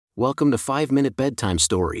Welcome to 5-Minute Bedtime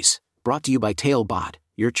Stories, brought to you by Talebot,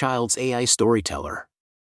 your child's AI storyteller.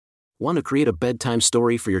 Want to create a bedtime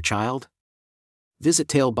story for your child? Visit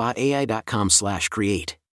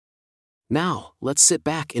talebotai.com/create. Now, let's sit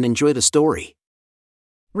back and enjoy the story.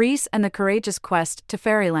 Reece and the Courageous Quest to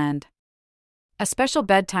Fairyland. A special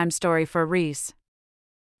bedtime story for Reece.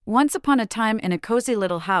 Once upon a time in a cozy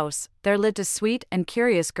little house, there lived a sweet and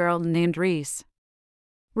curious girl named Reece.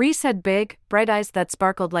 Reece had big, bright eyes that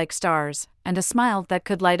sparkled like stars, and a smile that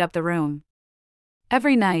could light up the room.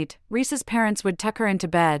 Every night, Reece's parents would tuck her into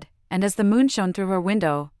bed, and as the moon shone through her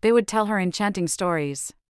window, they would tell her enchanting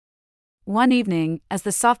stories. One evening, as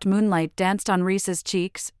the soft moonlight danced on Reece's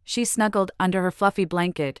cheeks, she snuggled under her fluffy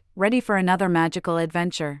blanket, ready for another magical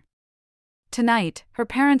adventure. Tonight, her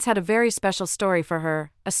parents had a very special story for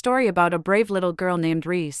her, a story about a brave little girl named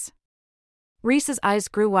Reece. Reece's eyes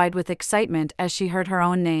grew wide with excitement as she heard her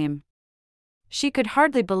own name. She could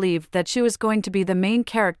hardly believe that she was going to be the main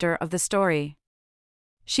character of the story.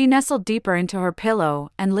 She nestled deeper into her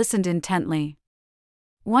pillow and listened intently.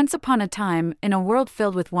 Once upon a time, in a world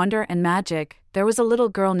filled with wonder and magic, there was a little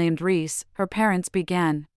girl named Reece, her parents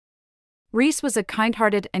began. Reece was a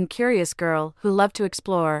kind-hearted and curious girl who loved to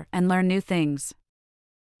explore and learn new things.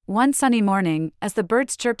 One sunny morning, as the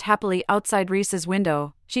birds chirped happily outside Reece's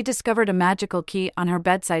window, she discovered a magical key on her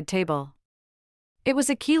bedside table. It was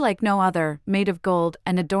a key like no other, made of gold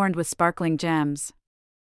and adorned with sparkling gems.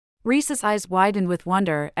 Reece's eyes widened with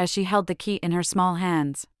wonder as she held the key in her small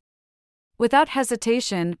hands. Without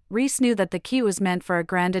hesitation, Reece knew that the key was meant for a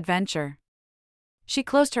grand adventure. She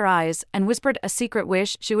closed her eyes and whispered a secret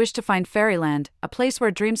wish. She wished to find Fairyland, a place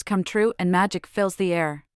where dreams come true and magic fills the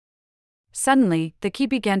air. Suddenly, the key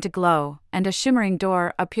began to glow, and a shimmering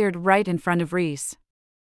door appeared right in front of Reece.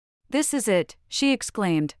 "This is it," she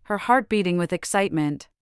exclaimed, her heart beating with excitement.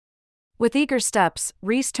 With eager steps,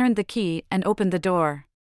 Reece turned the key and opened the door.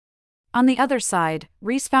 On the other side,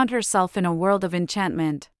 Reece found herself in a world of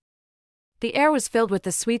enchantment. The air was filled with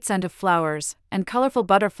the sweet scent of flowers, and colorful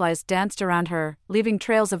butterflies danced around her, leaving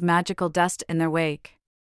trails of magical dust in their wake.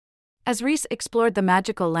 As Reece explored the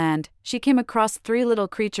magical land, she came across 3 little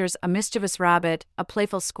creatures: a mischievous rabbit, a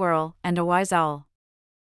playful squirrel, and a wise owl.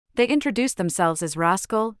 They introduced themselves as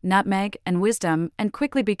Rascal, Nutmeg, and Wisdom, and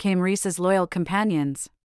quickly became Reece's loyal companions.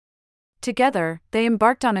 Together, they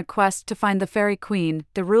embarked on a quest to find the Fairy Queen,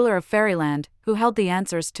 the ruler of Fairyland, who held the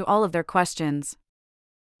answers to all of their questions.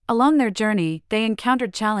 Along their journey, they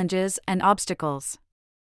encountered challenges and obstacles.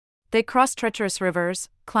 They crossed treacherous rivers,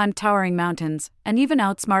 climbed towering mountains, and even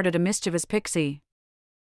outsmarted a mischievous pixie.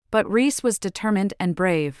 But Reece was determined and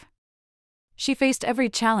brave. She faced every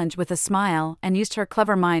challenge with a smile and used her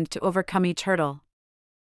clever mind to overcome each hurdle.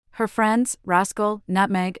 Her friends, Rascal,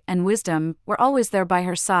 Nutmeg, and Wisdom, were always there by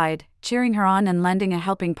her side, cheering her on and lending a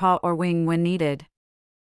helping paw or wing when needed.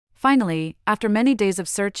 Finally, after many days of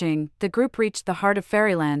searching, the group reached the heart of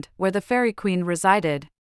Fairyland, where the Fairy Queen resided.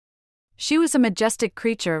 She was a majestic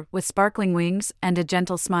creature with sparkling wings and a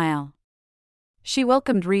gentle smile. She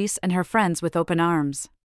welcomed Reece and her friends with open arms.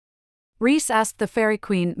 Reece asked the Fairy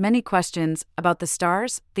Queen many questions about the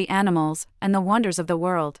stars, the animals, and the wonders of the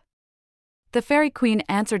world. The Fairy Queen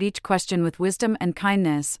answered each question with wisdom and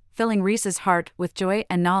kindness, filling Reece's heart with joy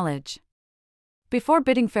and knowledge. Before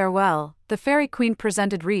bidding farewell, the Fairy Queen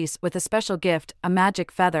presented Reece with a special gift, a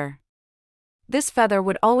magic feather. This feather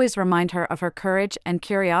would always remind her of her courage and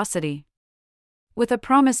curiosity. With a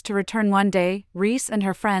promise to return one day, Reece and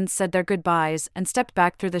her friends said their goodbyes and stepped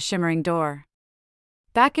back through the shimmering door.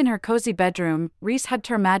 Back in her cozy bedroom, Reece hugged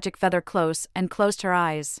her magic feather close and closed her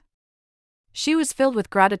eyes. She was filled with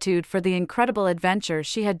gratitude for the incredible adventure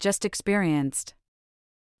she had just experienced.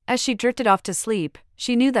 As she drifted off to sleep,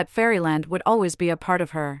 she knew that Fairyland would always be a part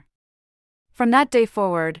of her. From that day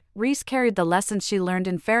forward, Reece carried the lessons she learned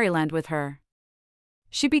in Fairyland with her.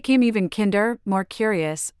 She became even kinder, more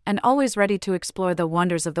curious, and always ready to explore the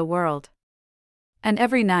wonders of the world. And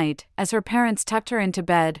every night, as her parents tucked her into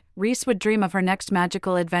bed, Reece would dream of her next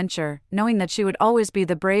magical adventure, knowing that she would always be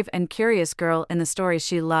the brave and curious girl in the stories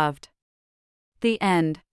she loved. The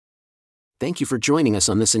end. Thank you for joining us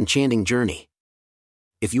on this enchanting journey.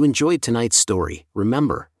 If you enjoyed tonight's story,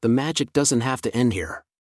 remember, the magic doesn't have to end here.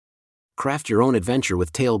 Craft your own adventure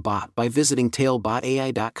with Talebot by visiting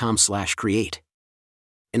talebotai.com/create.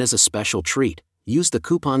 And as a special treat, use the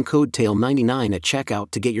coupon code TALE99 at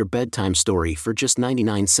checkout to get your bedtime story for just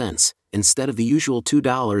 99 cents, instead of the usual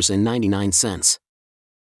 $2.99.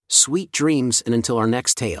 Sweet dreams, and until our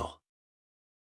next tale.